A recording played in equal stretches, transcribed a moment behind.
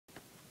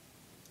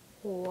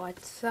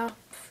What's up?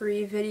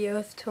 Free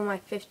videos till my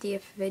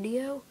 50th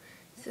video.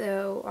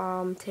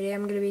 So today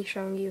I'm going to be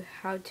showing you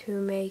how to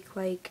make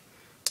like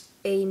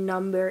a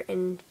number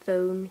and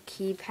phone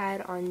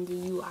keypad on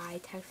the UI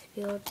text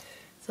field.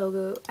 So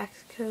go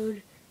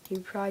Xcode,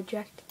 new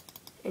project,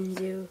 and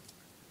do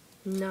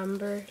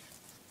number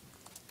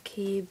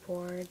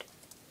keyboard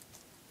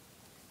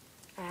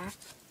app.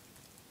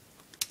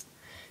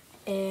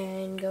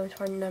 And go to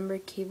our number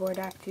keyboard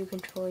app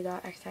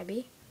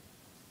viewcontroller.xib.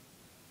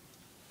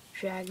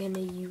 Drag in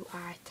the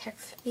UI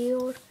text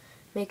field,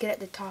 make it at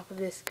the top of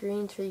the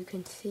screen so you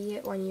can see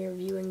it when you're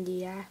viewing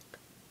the app.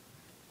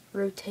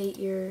 Rotate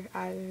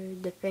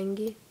the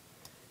thingy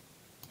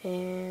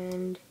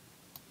and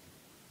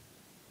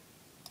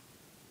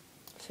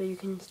so you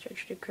can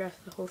stretch it across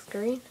the whole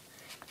screen,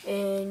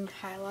 and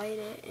highlight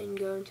it and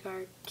go into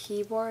our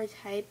keyboard,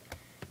 type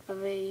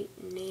of a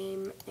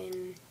name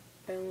and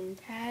phone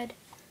pad.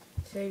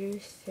 So do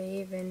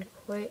save and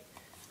quit,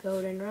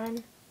 build and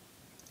run.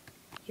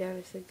 You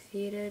have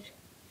succeeded.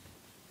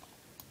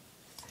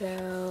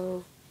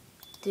 So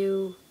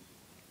do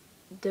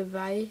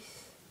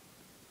device,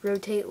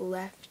 rotate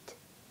left,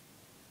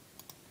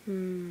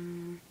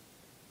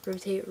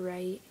 rotate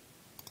right,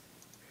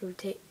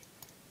 rotate,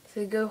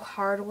 so go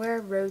hardware,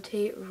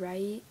 rotate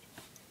right,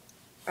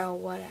 or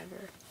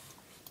whatever.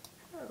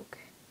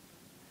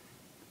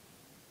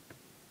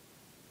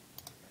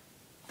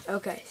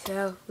 Okay,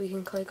 so we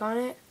can click on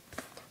it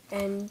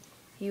and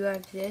you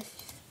have this.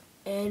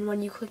 And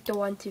when you click the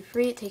 1, 2,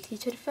 3, it takes you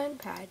to the phone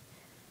pad.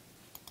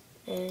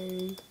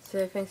 And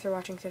so thanks for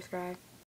watching, subscribe.